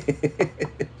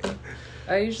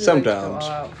 I usually Sometimes. like to go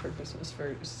all out for Christmas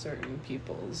for certain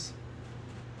people's.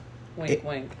 Wink,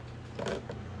 wink.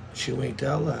 She winked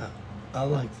out loud. I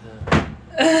like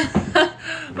that.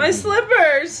 My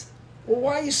slippers! Well,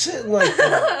 why are you sitting like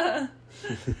that?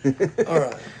 All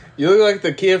right. You look like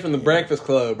the kid from the Breakfast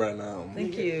Club right now.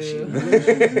 Thank you.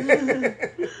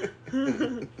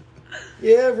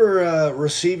 You ever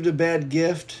received a bad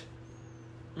gift?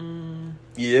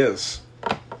 Yes.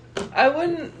 I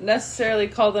wouldn't necessarily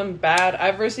call them bad.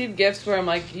 I've received gifts where I'm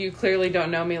like, you clearly don't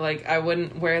know me. Like, I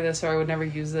wouldn't wear this or I would never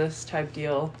use this type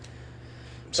deal.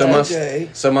 So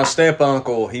Okay. my step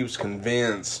uncle, he was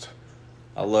convinced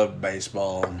I loved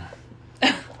baseball.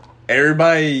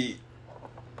 Everybody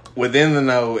within the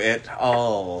know at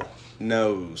all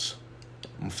knows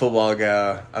I'm a football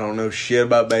guy. I don't know shit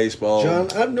about baseball. John,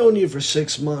 I've known you for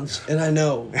 6 months, and I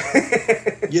know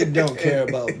you don't care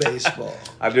about baseball.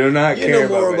 I do not You care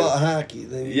know more about about hockey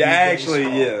than you do actually,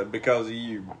 baseball. yeah, because of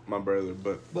you, my brother.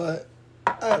 But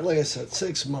Like I said,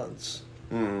 6 months.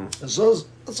 mm,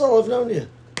 That's all I've known you.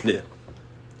 yeah,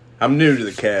 I'm new to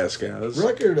the cast, guys.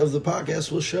 Record of the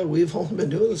podcast will show we've only been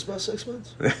doing this about 6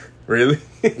 months. Really?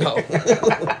 No.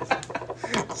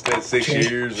 instead of 6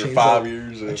 years or change 5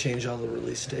 years. I change all the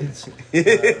release dates.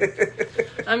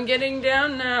 I'm getting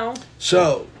down now.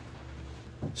 So,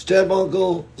 step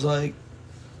uncle is like,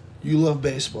 you love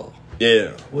baseball.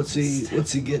 Yeah. What's he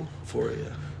get for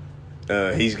you?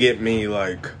 He's getting me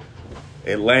like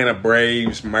Atlanta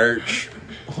Braves merch.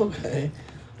 Okay.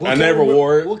 I never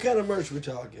wore it. What kind of merch we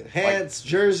talking? Hats,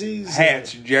 jerseys?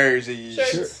 Hats, jerseys.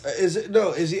 Shirts. Is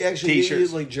he actually T-shirts. getting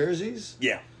you like jerseys?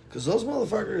 Yeah. Because those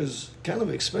motherfuckers kind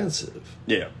of expensive.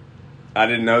 Yeah. I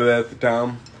didn't know that at the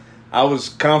time. I was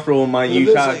comfortable in my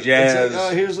Utah Jazz. It's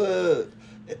like, here's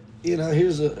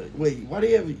a. Wait, why do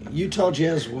you have Utah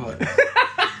Jazz what?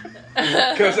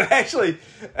 Because actually,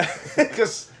 a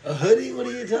hoodie? What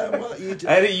are you talking about?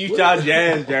 I had a Utah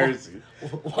Jazz jersey.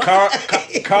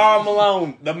 Karl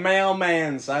Malone, the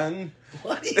mailman, son.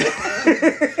 Why do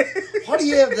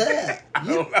you have that? I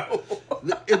don't know.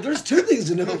 If there's two things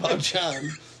to know about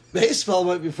John. Baseball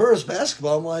might be first.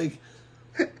 Basketball, I'm like,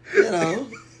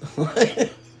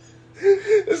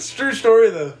 It's a true story,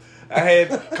 though. I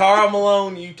had Karl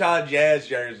Malone Utah Jazz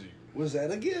jersey. Was that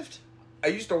a gift? I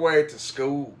used to wear it to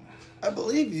school. I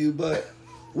believe you, but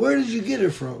where did you get it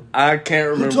from? I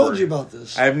can't remember. Who told you about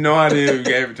this? I have no idea who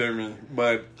gave it to me,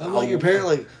 but I'm like your parent,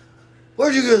 like,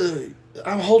 where'd you get it?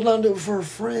 I'm holding on to it for a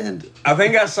friend. I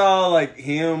think I saw like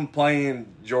him playing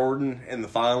Jordan in the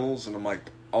finals, and I'm like,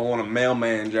 I want a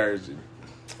mailman jersey.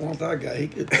 I want that guy. He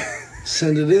could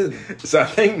send it in. So I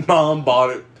think Mom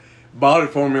bought it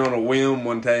for me on a whim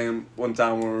one time when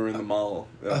we were in the mall.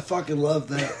 I fucking love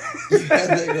that. You had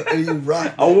that. You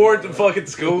rock. I wore it to fucking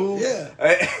school. Yeah.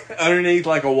 Underneath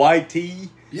like a white tee.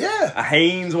 Yeah. A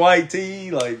Hanes white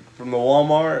tee, like from the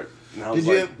Walmart. And I was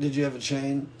Did you have a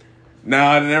chain? No,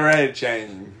 I never had a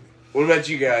chain. What about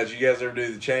you guys? You guys ever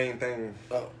do the chain thing?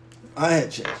 Oh, I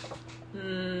had chains.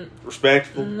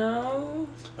 Respectful? No.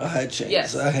 I had chains.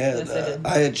 Yes. I had Yes,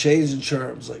 I had chains and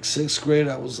charms. Like 6th grade,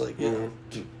 I was like, dude,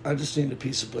 I just need a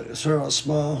piece of plate. I started out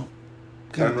small,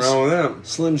 Nothing wrong with them.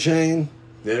 slim chain,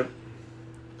 Yep.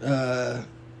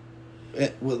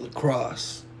 with a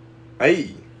cross.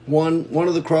 Hey, One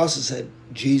of the crosses had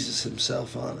Jesus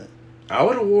himself on it. I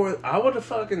would have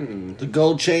fucking. The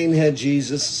gold chain had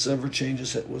Jesus. The silver chain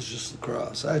was just the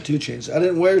cross. I had 2 chains. I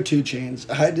didn't wear 2 chains.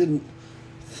 I didn't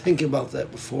think about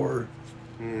that before.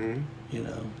 Mm-hmm.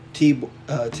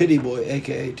 Titty Boy,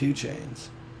 a.k.a. 2 Chains.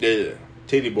 Yeah,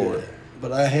 titty boy. Yeah.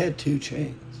 But I had 2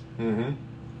 chains. Mm-hmm.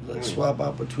 Like, swap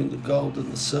out between the gold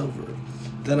and the silver.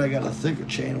 Then I got a thicker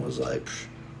chain and was like,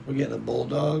 we're getting a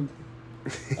bulldog.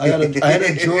 I had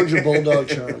a Georgia bulldog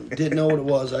charm. Didn't know what it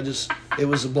was. It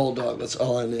was a bulldog. That's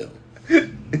all I knew.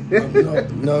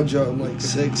 No joke. I'm like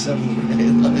 6, 7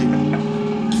 grade. Like,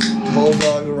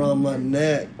 bulldog around my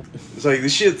neck. It's like,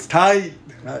 this shit's tight.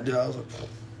 I was like,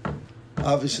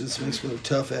 obviously this makes me look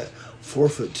tough at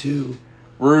 4'2".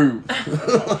 Rude.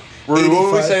 What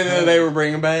were we saying the other day we're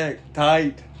bringing back?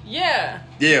 Tight. Yeah.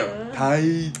 Yeah.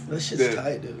 Tight. That shit's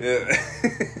tight, dude. Yeah.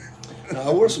 No,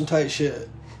 I wore some tight shit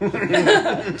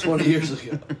 20 years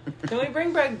ago. Can we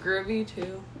bring back groovy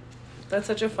too? That's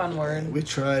such a fun word. We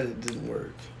tried, it didn't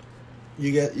work.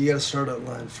 You got to start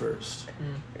online first.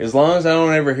 As long as I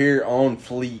don't ever hear on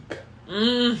fleek.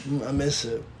 I miss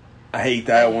it. I hate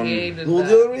that one. Well,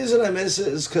 the only reason I miss it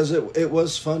is because it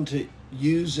was fun to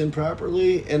use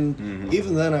improperly, and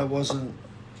even then I wasn't.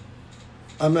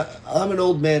 I'm an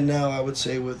old man now, I would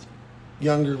say, with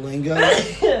younger lingo.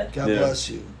 God bless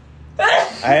you. I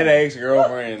had an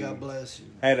ex-girlfriend. God bless you.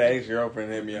 I had an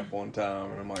ex-girlfriend hit me up one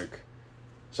time, and I'm like,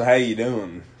 so how you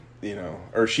doing?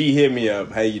 Or she hit me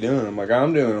up, how you doing? I'm like,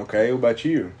 I'm doing okay. What about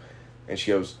you? And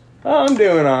she goes, oh, I'm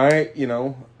doing all right,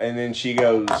 And then she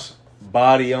goes,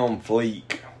 body on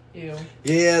fleek. Ew.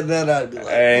 Yeah, that I'd be like.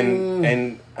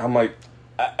 And I'm like,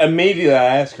 immediately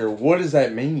I asked her, what does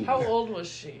that mean? How old was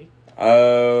she?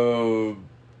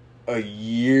 A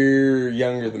year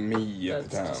younger than me at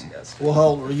the time. Disgusting. Well, how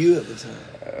old were you at the time?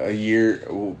 A year.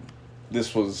 Well,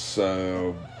 this was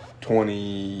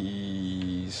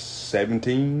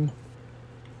 2017.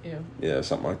 Yeah,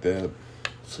 something like that.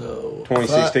 So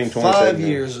 2016, 5 2017.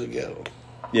 years ago.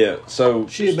 Yeah, so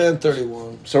She had been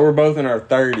 31. So we're both in our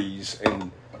 30s,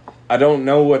 and I don't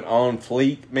know what on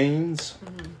fleek means.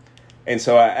 And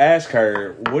so I asked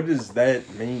her, what does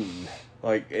that mean?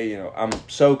 Like, I'm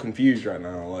so confused right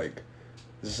now. Like,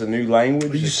 is this a new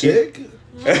language? Are you sick?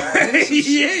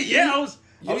 yeah, I was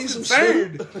need some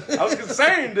concerned. I was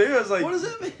concerned, dude. I was like, What does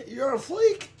that mean? You're on a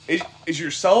fleek? is your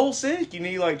soul sick? You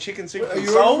need, like, chicken soup Are for you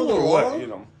soul ready for the or what?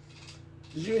 law?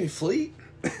 Did you mean fleet?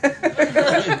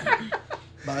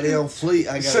 Body on fleet.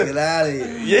 I gotta get out of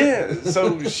here. Yeah,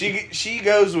 so she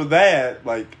goes with that,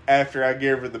 like, after I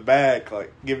give her the back,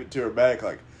 like, give it to her back,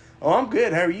 like, oh, I'm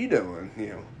good. How are you doing? You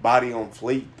know, body on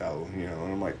fleek though. You know,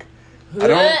 and I'm like,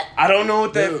 I don't know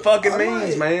what that fucking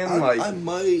means, man. I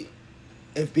might,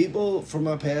 if people from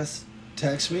my past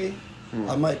text me,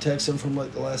 I might text them from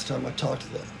like the last time I talked to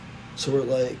them. So we're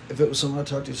like, if it was someone I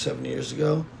talked to 7 years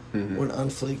ago, when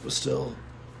Unfleek was still,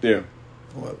 don't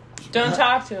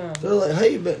talk to him. They're like,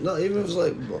 hey, but no, even if it was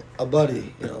like a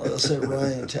buddy, you know, let's say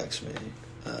Ryan texts me,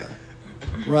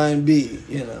 Ryan B,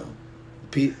 you know,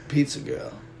 pizza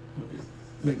girl,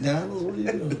 McDonald's, what are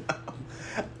you doing?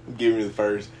 Give me the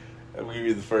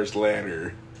first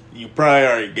letter. You probably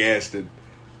already guessed it.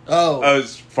 Oh,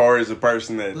 as far as the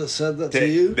person that said that to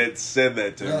you, that said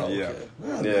that to me, okay.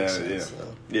 That makes sense,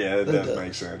 yeah, it does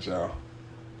make sense, y'all.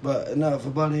 But no, if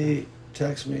a buddy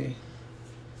texts me,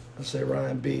 let's say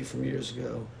Ryan B from years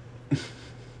ago,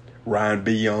 Ryan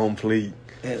B on fleek,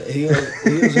 and he goes,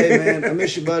 hey man, I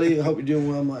miss you, buddy. I hope you're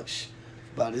doing well. Much,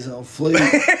 body's on fleek.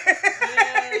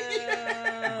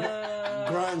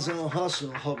 Grind's on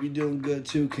hustle. Hope you're doing good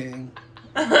too, King.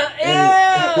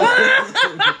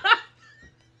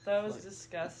 That was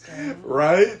disgusting.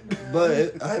 Right?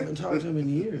 But I haven't talked to him in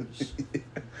years.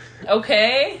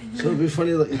 Okay. So it'd be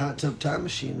funny, like Hot Tub Time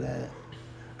Machine that.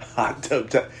 Hot Tub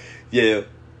Time. Yeah.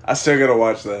 I still gotta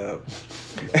watch that.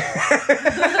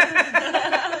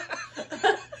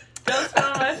 Don't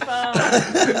spell my phone.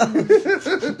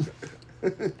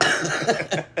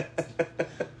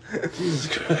 Jesus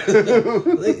Christ.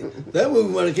 That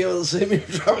movie might have came out the same year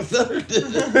Tropic Thunder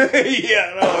did.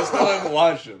 Yeah, no, I still haven't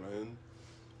watched it, man.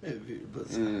 Maybe, but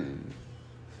damn.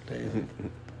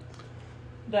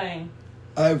 Dang.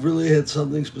 I really had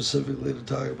something specifically to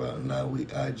talk about, and now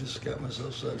I just got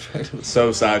myself sidetracked.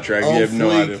 So sidetracked, you have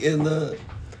no idea. In the,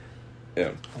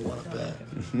 yeah. I want it back.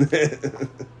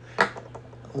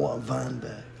 I want Vine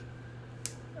back.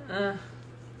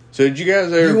 So did you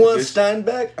guys ever... You want Stein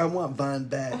back? I want Vine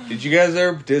back. Did you guys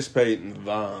ever participate in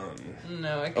Vine?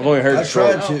 No, I couldn't. I've only heard I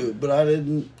tried to, but I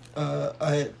didn't.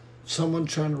 I had someone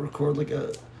trying to record like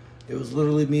a... It was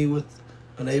literally me with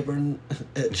an apron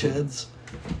at Ched's.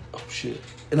 Oh shit!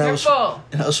 And I was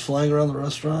flying around the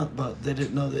restaurant, but they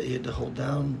didn't know that you had to hold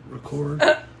down record.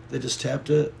 They just tapped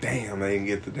it. Damn, they didn't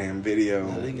get the damn video.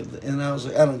 They didn't get and I was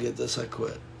like, I don't get this. I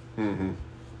quit. Mm-hmm. And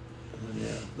then,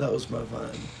 yeah, that was my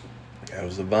Vine. That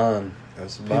was the Vine. That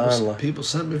was the Vine. People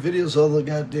sent me videos all the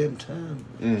goddamn time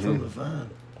from the Vine.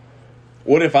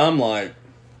 What if I'm like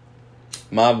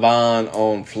my Vine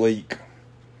on fleek?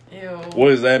 Ew. What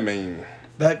does that mean?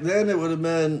 Back then, it would have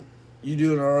been you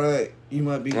doing all right. You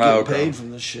might be getting paid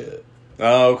from this shit.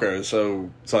 Oh, okay. So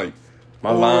it's like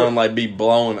my Vine like be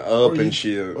blowing up and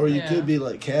shit. Or you could be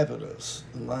like capping us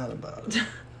and lying about it.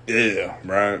 Yeah,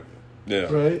 right.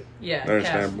 Yeah. Right? Yeah.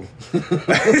 Understandable.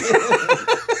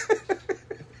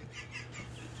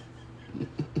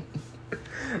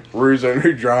 Rue's our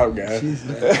new drop guy. She's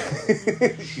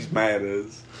mad. She's mad at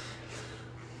us.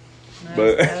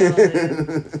 But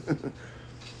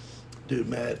dude,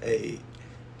 mad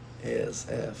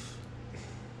ASF.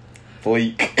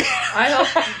 Fleek. I hope.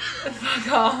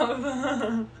 Fuck off.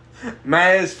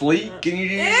 Mad as fleek? Can you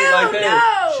use it like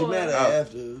that? No. She mad at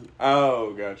AF, dude.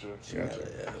 Oh, gotcha. She mad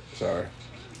at AF. Sorry.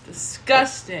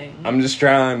 Disgusting. I'm just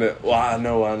trying to. Well, I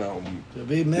know. To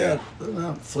be mad, they're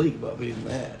not fleek about being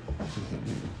mad.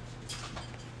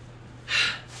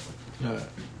 All right.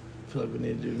 I feel like we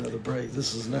need to do another break.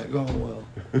 This is not going well.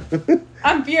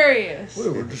 I'm furious. We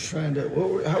were just trying to.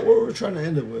 What were we trying to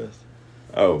end it with?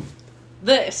 Oh.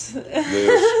 This.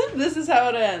 This is how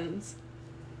it ends.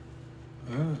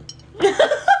 All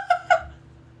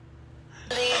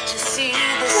To see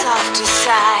the softer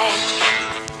side.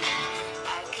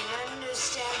 I can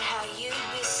understand how you'd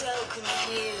be so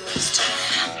confused.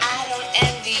 I don't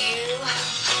envy you.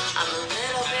 I'm a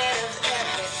little bit of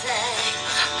everything.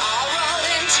 All rolled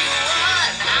into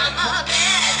one. I'm a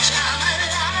bitch. I'm a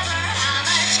lover. I'm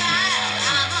a child.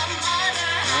 I'm a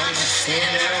mother. I'm a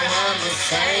sinner. I'm a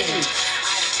saint.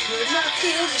 I could not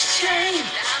feel the shame.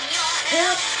 I'm your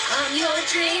help. I'm your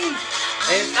dream.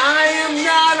 And I am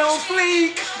not on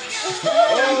fleek.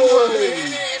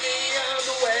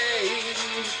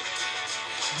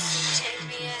 Take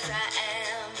me as I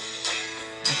am.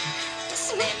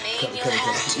 Spin me, you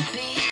have to be.